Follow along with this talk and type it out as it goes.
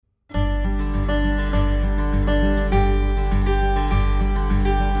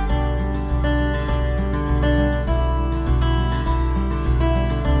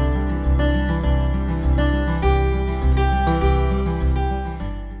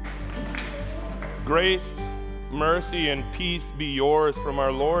Grace, mercy, and peace be yours from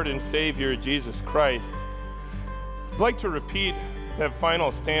our Lord and Savior, Jesus Christ. I'd like to repeat that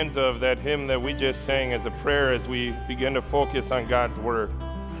final stanza of that hymn that we just sang as a prayer as we begin to focus on God's Word.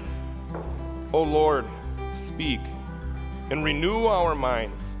 O Lord, speak and renew our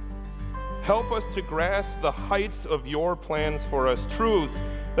minds. Help us to grasp the heights of your plans for us, truths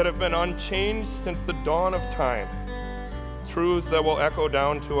that have been unchanged since the dawn of time, truths that will echo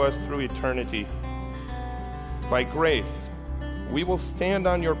down to us through eternity. By grace, we will stand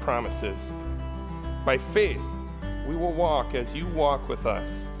on your promises. By faith, we will walk as you walk with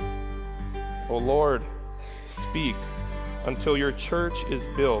us. O Lord, speak until your church is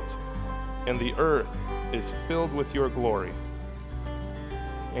built and the earth is filled with your glory.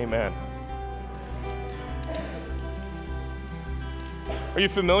 Amen. Are you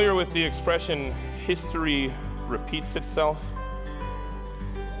familiar with the expression, history repeats itself?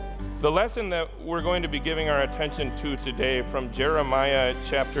 The lesson that we're going to be giving our attention to today from Jeremiah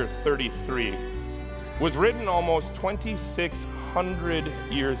chapter 33 was written almost 2,600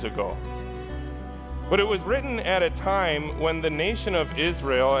 years ago. But it was written at a time when the nation of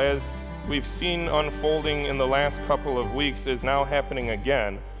Israel, as we've seen unfolding in the last couple of weeks, is now happening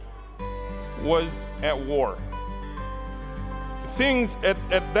again, was at war. Things at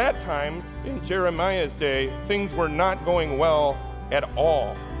that time, in Jeremiah's day, things were not going well at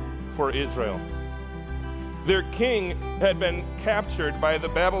all for Israel. Their king had been captured by the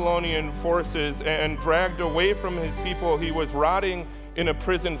Babylonian forces and dragged away from his people. He was rotting in a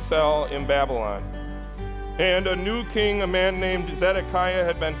prison cell in Babylon. And a new king, a man named Zedekiah,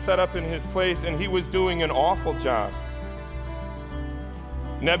 had been set up in his place, and he was doing an awful job.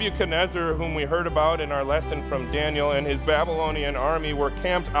 Nebuchadnezzar, whom we heard about in our lesson from Daniel, and his Babylonian army were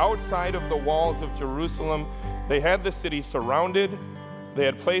camped outside of the walls of Jerusalem. They had the city surrounded. They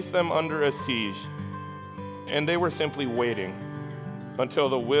had placed them under a siege, and they were simply waiting until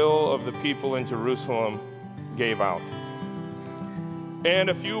the will of the people in Jerusalem gave out. And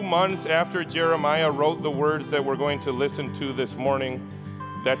a few months after Jeremiah wrote the words that we're going to listen to this morning,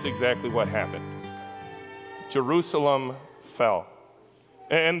 that's exactly what happened. Jerusalem fell.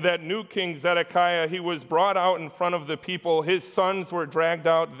 And that new king, Zedekiah, he was brought out in front of the people. His sons were dragged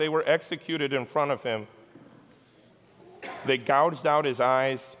out. They were executed in front of him. They gouged out his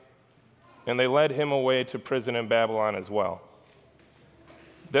eyes, and they led him away to prison in Babylon as well.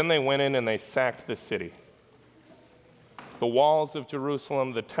 Then they went in and they sacked the city. The walls of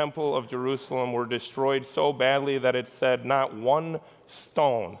Jerusalem, the temple of Jerusalem, were destroyed so badly that it said not one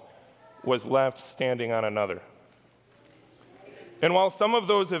stone was left standing on another. And while some of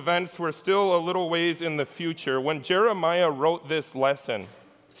those events were still a little ways in the future, when Jeremiah wrote this lesson,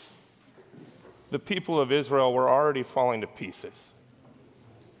 the people of Israel were already falling to pieces.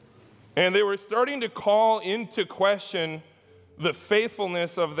 And they were starting to call into question the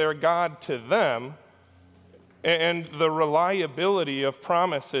faithfulness of their God to them and the reliability of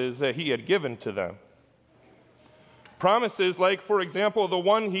promises that he had given to them. Promises like, for example, the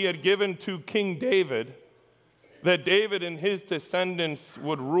one he had given to King David, that David and his descendants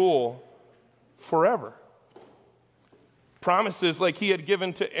would rule forever. Promises like he had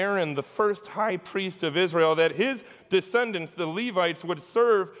given to Aaron, the first high priest of Israel, that his descendants, the Levites, would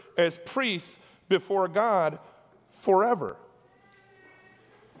serve as priests before God forever.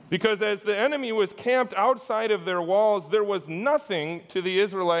 Because as the enemy was camped outside of their walls, there was nothing to the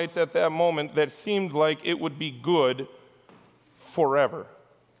Israelites at that moment that seemed like it would be good forever.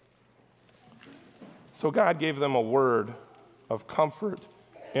 So God gave them a word of comfort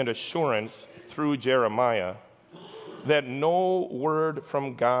and assurance through Jeremiah that no word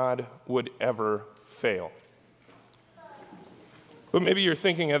from God would ever fail. But maybe you're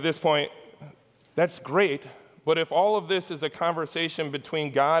thinking at this point, that's great, but if all of this is a conversation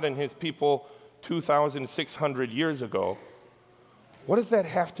between God and his people 2,600 years ago, what does that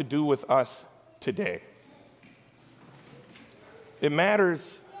have to do with us today? It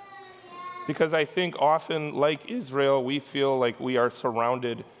matters because I think often, like Israel, we feel like we are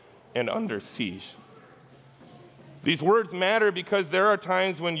surrounded and under siege. These words matter because there are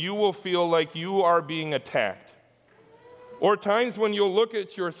times when you will feel like you are being attacked. Or times when you'll look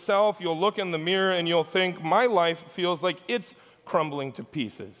at yourself, you'll look in the mirror and you'll think, my life feels like it's crumbling to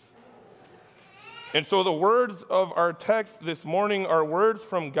pieces. And so the words of our text this morning are words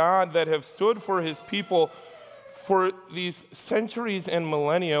from God that have stood for his people for these centuries and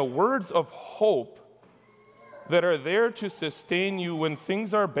millennia, words of hope that are there to sustain you when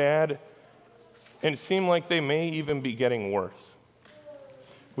things are bad and seem like they may even be getting worse.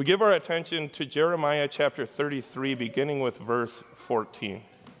 We give our attention to Jeremiah chapter 33, beginning with verse 14.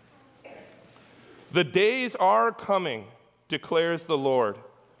 The days are coming, declares the Lord,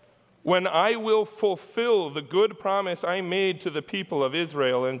 when I will fulfill the good promise I made to the people of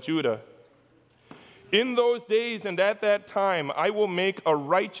Israel and Judah. In those days and at that time, I will make a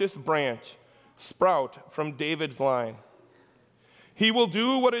righteous branch sprout from David's line. He will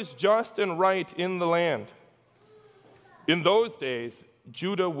do what is just and right in the land. In those days,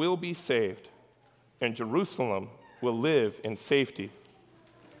 Judah will be saved, and Jerusalem will live in safety.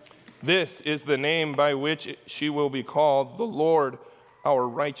 This is the name by which she will be called, the Lord, our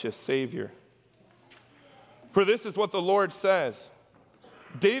righteous Savior. For this is what the Lord says: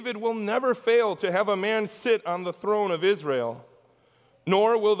 David will never fail to have a man sit on the throne of Israel,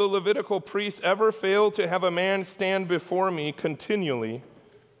 nor will the Levitical priests ever fail to have a man stand before me continually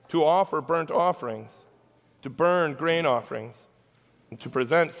to offer burnt offerings, to burn grain offerings, and to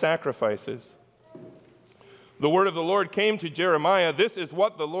present sacrifices. The word of the Lord came to Jeremiah. This is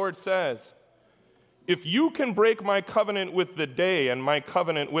what the Lord says: If you can break my covenant with the day and my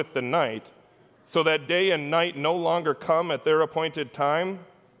covenant with the night, so that day and night no longer come at their appointed time,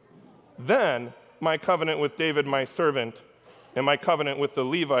 then my covenant with David my servant and my covenant with the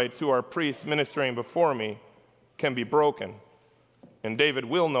Levites who are priests ministering before me can be broken, and David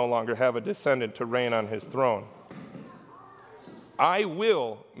will no longer have a descendant to reign on his throne. I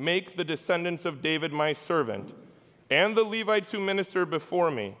will make the descendants of David my servant and the Levites who minister before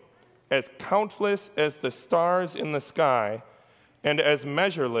me as countless as the stars in the sky and as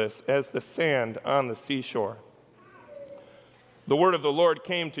measureless as the sand on the seashore. The word of the Lord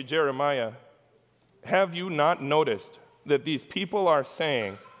came to Jeremiah. Have you not noticed that these people are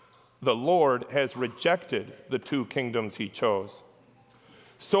saying, the Lord has rejected the two kingdoms he chose?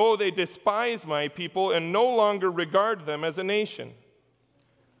 So they despise my people and no longer regard them as a nation.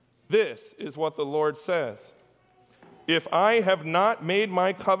 This is what the Lord says: If I have not made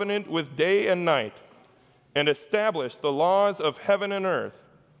my covenant with day and night and established the laws of heaven and earth,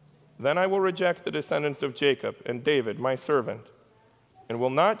 then I will reject the descendants of Jacob and David, my servant, and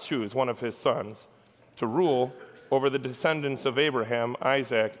will not choose one of his sons to rule over the descendants of Abraham,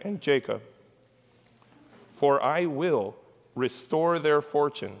 Isaac, and Jacob. For I will restore their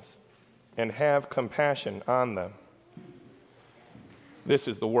fortunes and have compassion on them. This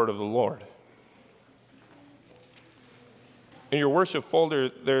is the word of the Lord. In your worship folder,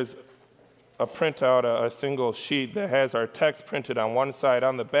 there's a printout, a single sheet that has our text printed on one side.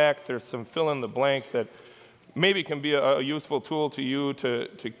 On the back, there's some fill-in-the-blanks that maybe can be a useful tool to you to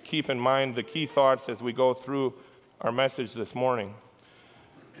keep in mind the key thoughts as we go through our message this morning.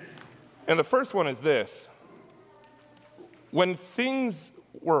 And the first one is this: when things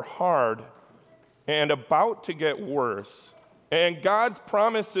were hard and about to get worse, and God's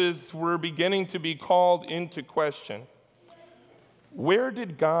promises were beginning to be called into question, where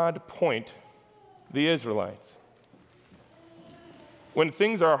did God point the Israelites? When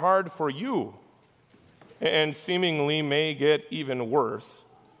things are hard for you and seemingly may get even worse,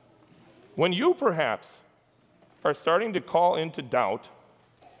 when you perhaps are starting to call into doubt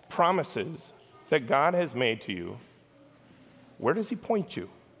promises that God has made to you, where does he point you?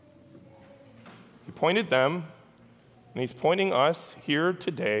 He pointed them, and he's pointing us here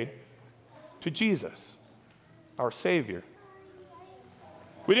today to Jesus, our Savior.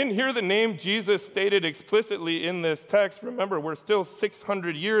 We didn't hear the name Jesus stated explicitly in this text. Remember, we're still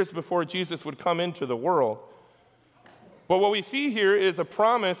 600 years before Jesus would come into the world. But what we see here is a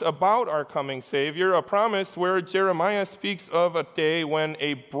promise about our coming Savior, a promise where Jeremiah speaks of a day when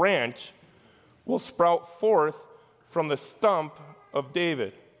a branch will sprout forth from the stump of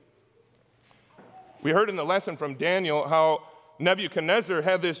David. We heard in the lesson from Daniel how Nebuchadnezzar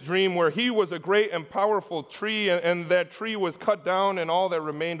had this dream where he was a great and powerful tree, and that tree was cut down and all that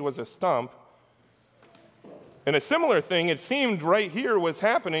remained was a stump. And a similar thing, it seemed, right here was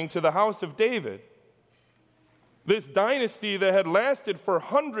happening to the house of David. This dynasty that had lasted for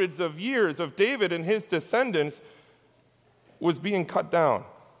hundreds of years of David and his descendants was being cut down.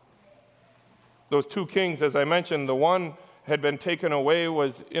 Those two kings, as I mentioned, the one had been taken away,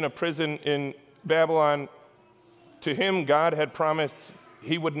 was in a prison in Babylon. To him, God had promised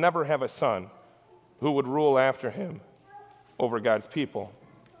he would never have a son who would rule after him over God's people.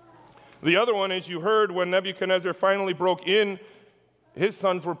 The other one, as you heard, when Nebuchadnezzar finally broke in, his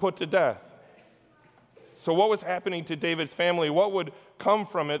sons were put to death. So what was happening to David's family? What would come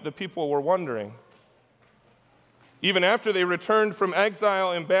from it? The people were wondering. Even after they returned from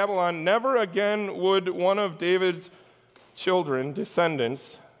exile in Babylon, never again would one of David's children,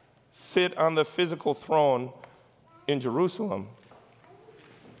 descendants, sit on the physical throne in Jerusalem.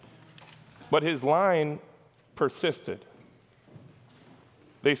 But his line persisted.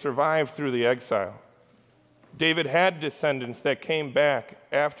 They survived through the exile. David had descendants that came back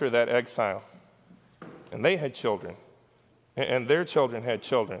after that exile, and they had children, and their children had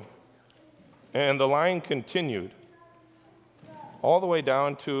children. And the line continued all the way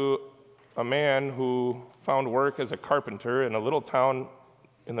down to a man who found work as a carpenter in a little town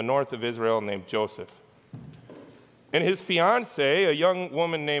in the north of Israel named Joseph. And his fiancée, a young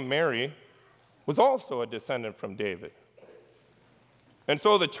woman named Mary, was also a descendant from David. And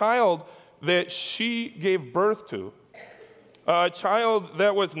so the child that she gave birth to, a child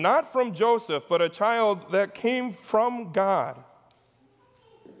that was not from Joseph, but a child that came from God,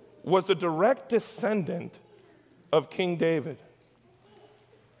 was a direct descendant of King David.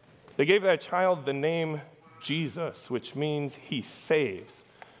 They gave that child the name Jesus, which means he saves,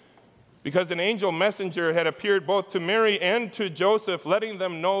 because an angel messenger had appeared both to Mary and to Joseph, letting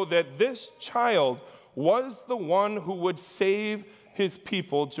them know that this child was the one who would save his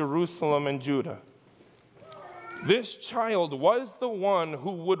people, Jerusalem and Judah. This child was the one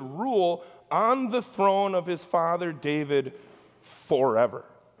who would rule on the throne of his father David forever.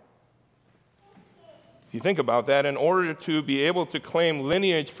 If you think about that, in order to be able to claim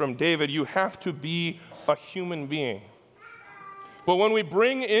lineage from David, you have to be a human being. But when we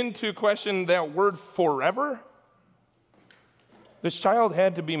bring into question that word forever, this child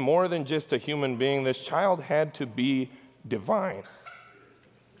had to be more than just a human being. This child had to be divine.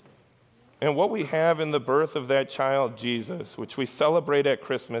 And what we have in the birth of that child, Jesus, which we celebrate at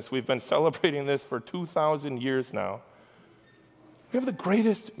Christmas, we've been celebrating this for 2,000 years now, we have the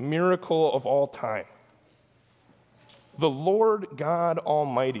greatest miracle of all time. The Lord God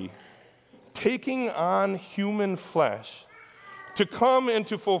Almighty taking on human flesh to come and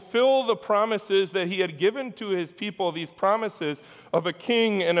to fulfill the promises that he had given to his people, these promises of a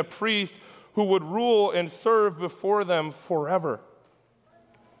king and a priest who would rule and serve before them forever.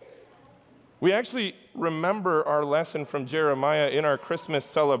 We actually remember our lesson from Jeremiah in our Christmas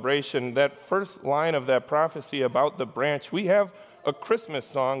celebration, that first line of that prophecy about the branch. We have a Christmas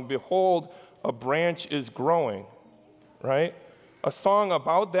song, "Behold, a branch is growing," right? A song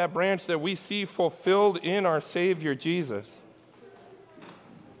about that branch that we see fulfilled in our Savior Jesus.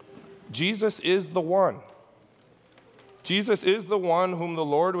 Jesus is the one. Jesus is the one whom the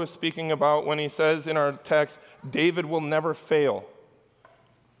Lord was speaking about when he says in our text, David will never fail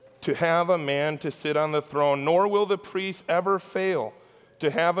to have a man to sit on the throne, nor will the priest ever fail to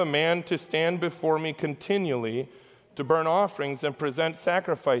have a man to stand before me continually to burn offerings and present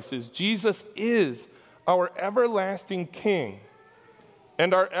sacrifices. Jesus is our everlasting King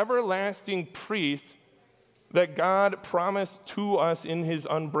and our everlasting priest that God promised to us in his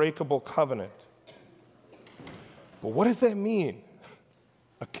unbreakable covenant. But what does that mean?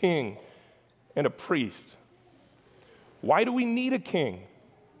 A king and a priest. Why do we need a king?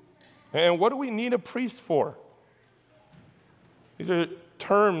 And what do we need a priest for? These are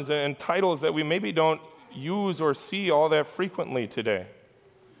terms and titles that we maybe don't use or see all that frequently today.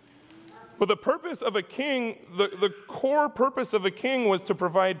 But the purpose of a king, the core purpose of a king was to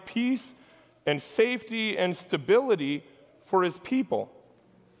provide peace and safety and stability for his people.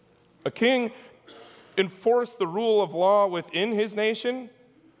 A king enforced the rule of law within his nation,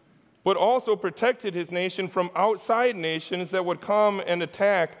 but also protected his nation from outside nations that would come and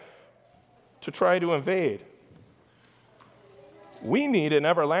attack to try to invade. We need an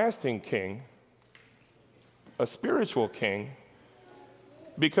everlasting king, a spiritual king,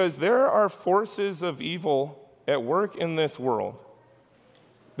 because there are forces of evil at work in this world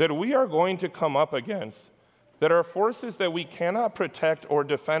that we are going to come up against, that are forces that we cannot protect or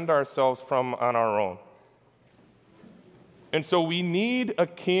defend ourselves from on our own. And so we need a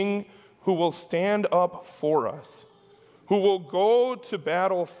king who will stand up for us, who will go to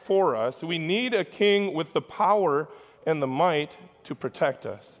battle for us. We need a king with the power and the might to protect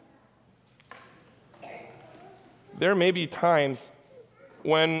us. There may be times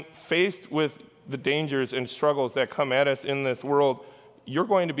when faced with the dangers and struggles that come at us in this world, you're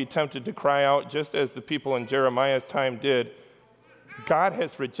going to be tempted to cry out, just as the people in Jeremiah's time did, God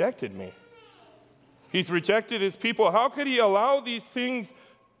has rejected me. He's rejected his people. How could he allow these things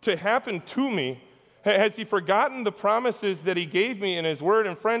to happen to me? Has he forgotten the promises that he gave me in his word?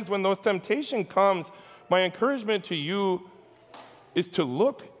 And friends, when those temptation comes, my encouragement to you is to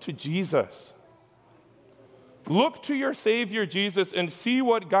look to Jesus. Look to your Savior Jesus and see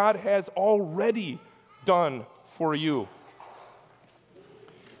what God has already done for you.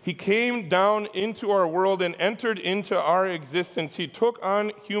 He came down into our world and entered into our existence. He took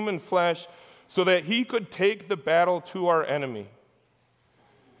on human flesh so that he could take the battle to our enemy.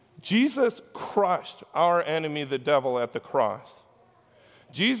 Jesus crushed our enemy, the devil, at the cross.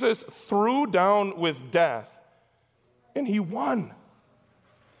 Jesus threw down with death, and he won.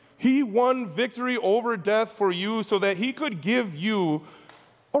 He won victory over death for you so that he could give you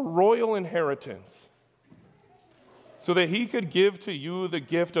a royal inheritance, so that he could give to you the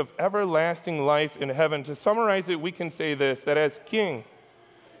gift of everlasting life in heaven. To summarize it, we can say this, that as king,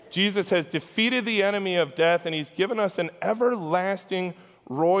 Jesus has defeated the enemy of death, and he's given us an everlasting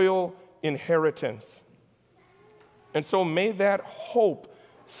royal inheritance. And so may that hope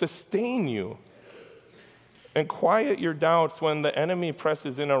sustain you and quiet your doubts when the enemy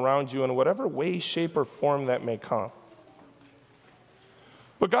presses in around you in whatever way, shape, or form that may come.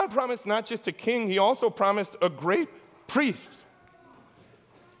 But God promised not just a king, he also promised a great priest.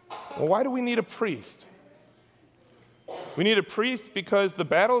 Well, why do we need a priest? We need a priest because the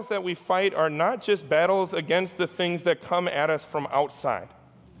battles that we fight are not just battles against the things that come at us from outside.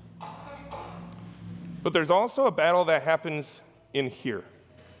 But there's also a battle that happens in here.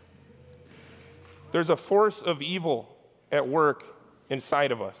 There's a force of evil at work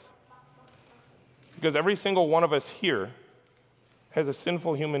inside of us. Because every single one of us here has a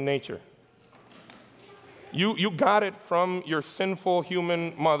sinful human nature. You got it from your sinful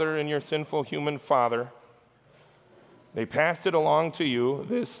human mother and your sinful human father. They passed it along to you,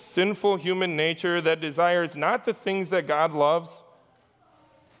 this sinful human nature that desires not the things that God loves,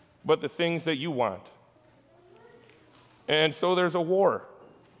 but the things that you want. And so there's a war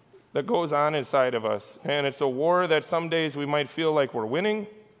that goes on inside of us. And it's a war that some days we might feel like we're winning,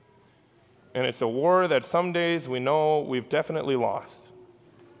 and it's a war that some days we know we've definitely lost.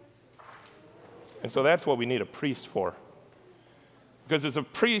 And so that's what we need a priest for. Because as a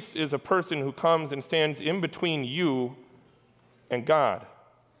priest is a person who comes and stands in between you and God.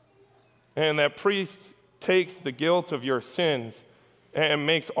 And that priest takes the guilt of your sins and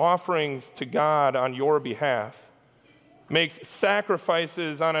makes offerings to God on your behalf, makes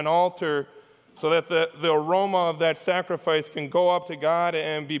sacrifices on an altar so that the aroma of that sacrifice can go up to God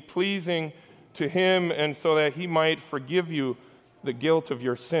and be pleasing to him, and so that he might forgive you the guilt of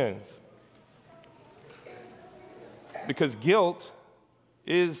your sins. Because guilt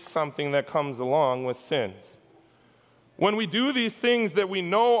is something that comes along with sins. When we do these things that we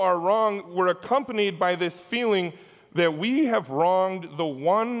know are wrong, we're accompanied by this feeling that we have wronged the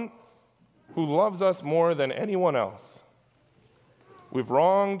one who loves us more than anyone else. We've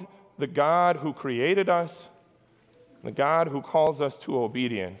wronged the God who created us, the God who calls us to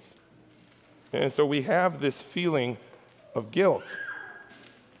obedience. And so we have this feeling of guilt.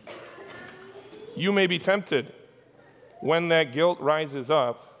 You may be tempted when that guilt rises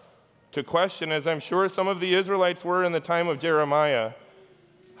up to question, as I'm sure some of the Israelites were in the time of Jeremiah,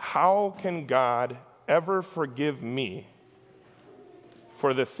 how can God ever forgive me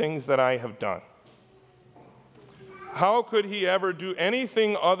for the things that I have done? How could he ever do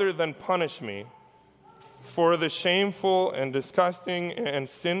anything other than punish me for the shameful and disgusting and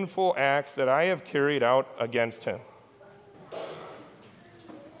sinful acts that I have carried out against him?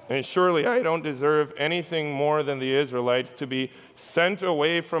 And surely I don't deserve anything more than the Israelites to be sent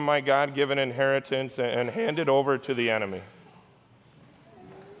away from my God-given inheritance and handed over to the enemy.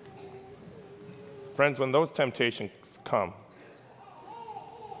 Friends, when those temptations come,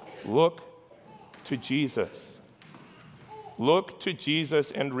 look to Jesus. Look to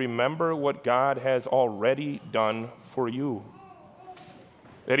Jesus and remember what God has already done for you.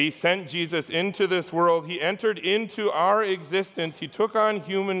 That he sent Jesus into this world, he entered into our existence, he took on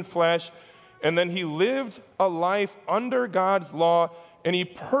human flesh, and then he lived a life under God's law, and he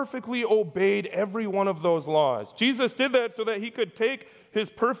perfectly obeyed every one of those laws. Jesus did that so that he could take his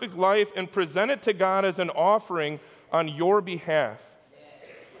perfect life and present it to God as an offering on your behalf.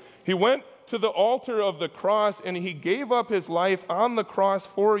 He went to the altar of the cross, and he gave up his life on the cross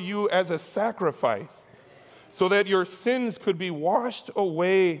for you as a sacrifice, so that your sins could be washed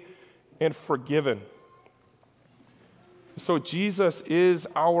away and forgiven. So Jesus is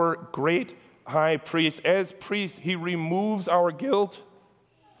our great high priest. As priest, he removes our guilt,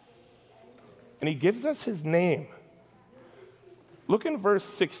 and he gives us his name. Look in verse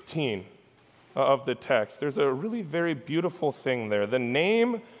 16 of the text. There's a really very beautiful thing there. The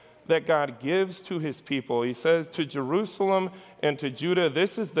name that God gives to his people. He says, to Jerusalem and to Judah,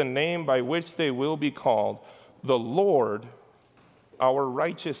 this is the name by which they will be called, the Lord, our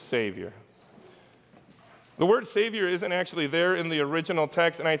righteous Savior. The word Savior isn't actually there in the original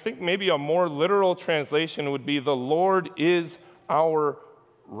text, and I think maybe a more literal translation would be, the Lord is our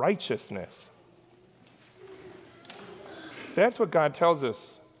righteousness. That's what God tells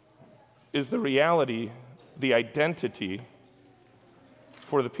us is the reality, the identity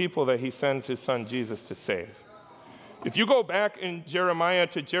for the people that he sends his son Jesus to save. If you go back in Jeremiah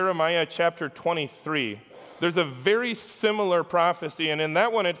to Jeremiah chapter 23, there's a very similar prophecy, and in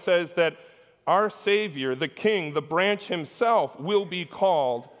that one it says that our Savior, the King, the branch himself, will be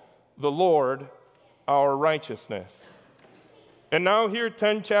called the Lord, our righteousness. And now here,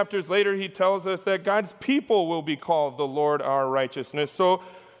 10 chapters later, he tells us that God's people will be called the Lord, our righteousness. So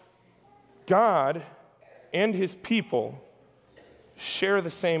God and his people share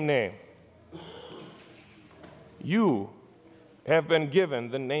the same name. You have been given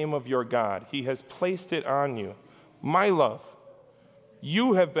the name of your God. He has placed it on you. My love,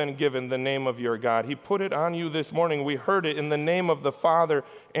 you have been given the name of your God. He put it on you this morning. We heard it in the name of the Father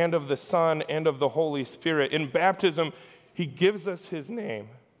and of the Son and of the Holy Spirit. In baptism, he gives us his name.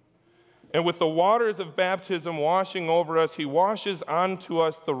 And with the waters of baptism washing over us, he washes onto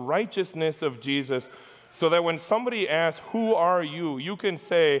us the righteousness of Jesus, so that when somebody asks, "Who are you?" you can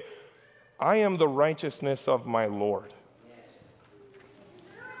say, "I am the righteousness of my Lord."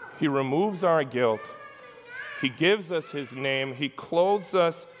 He removes our guilt. He gives us his name. He clothes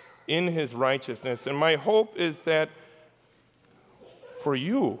us in his righteousness. And my hope is that for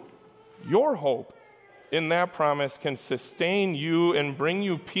you, your hope in that promise can sustain you and bring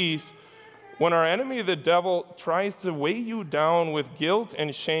you peace when our enemy, the devil, tries to weigh you down with guilt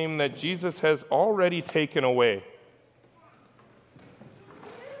and shame that Jesus has already taken away.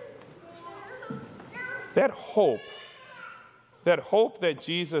 That hope that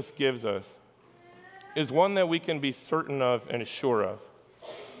Jesus gives us is one that we can be certain of and sure of.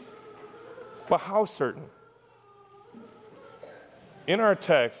 But how certain? In our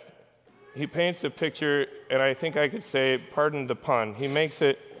text, he paints a picture, and I think I could say, pardon the pun, he makes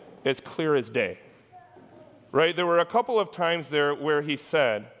it as clear as day. Right? There were a couple of times there where he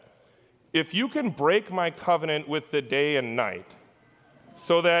said, if you can break my covenant with the day and night,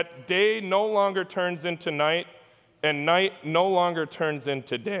 so that day no longer turns into night, and night no longer turns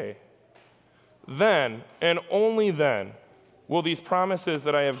into day, then, and only then, will these promises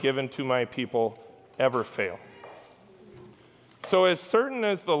that I have given to my people ever fail. So as certain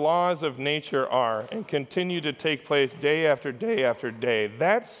as the laws of nature are and continue to take place day after day after day,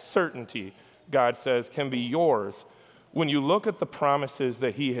 that certainty, God says, can be yours when you look at the promises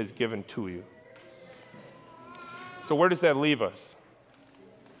that he has given to you. So where does that leave us?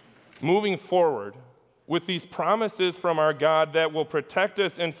 Moving forward, with these promises from our God that will protect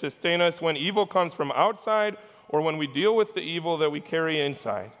us and sustain us when evil comes from outside or when we deal with the evil that we carry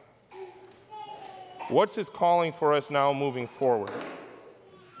inside. What's his calling for us now moving forward?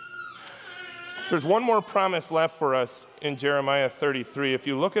 There's one more promise left for us in Jeremiah 33. If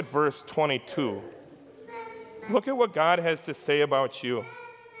you look at verse 22, look at what God has to say about you.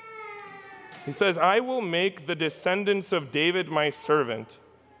 He says, I will make the descendants of David my servant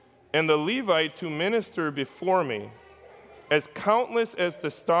and the Levites who minister before me as countless as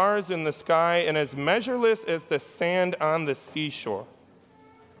the stars in the sky and as measureless as the sand on the seashore.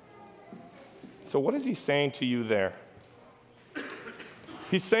 So what is he saying to you there?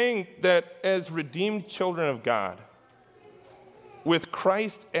 He's saying that as redeemed children of God, with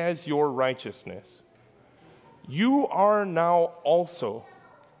Christ as your righteousness, you are now also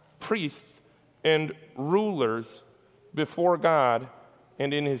priests and rulers before God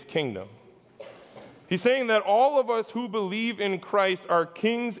and in his kingdom. He's saying that all of us who believe in Christ are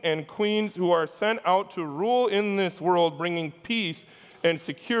kings and queens who are sent out to rule in this world, bringing peace and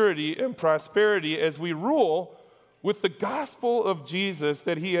security and prosperity as we rule with the gospel of Jesus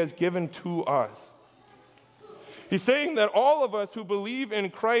that he has given to us. He's saying that all of us who believe in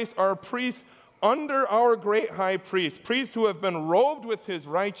Christ are priests under our great high priest, priests who have been robed with his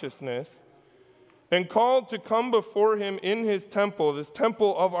righteousness and called to come before him in his temple, this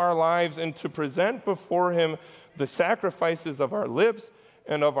temple of our lives, and to present before him the sacrifices of our lips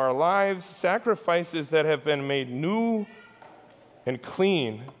and of our lives, sacrifices that have been made new and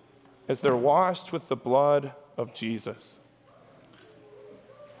clean as they're washed with the blood of Jesus.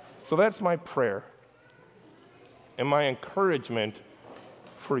 So that's my prayer and my encouragement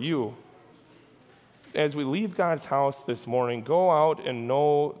for you. As we leave God's house this morning, go out and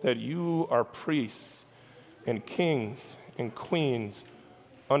know that you are priests and kings and queens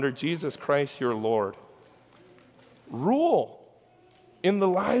under Jesus Christ your Lord. Rule in the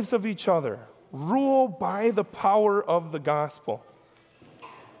lives of each other. Rule by the power of the gospel.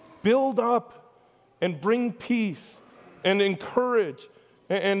 Build up and bring peace and encourage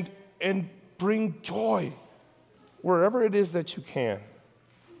and bring joy wherever it is that you can.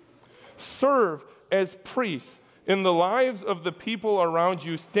 Serve as priests in the lives of the people around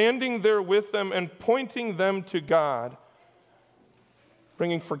you, standing there with them and pointing them to God,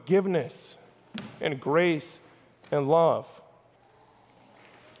 bringing forgiveness and grace and love.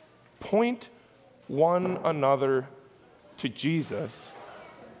 Point one another to Jesus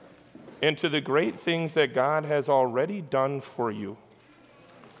and to the great things that God has already done for you.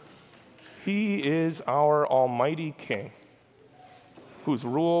 He is our Almighty King, whose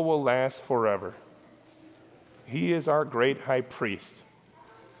rule will last forever. He is our great high priest,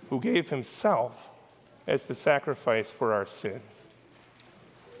 who gave himself as the sacrifice for our sins.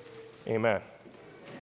 Amen.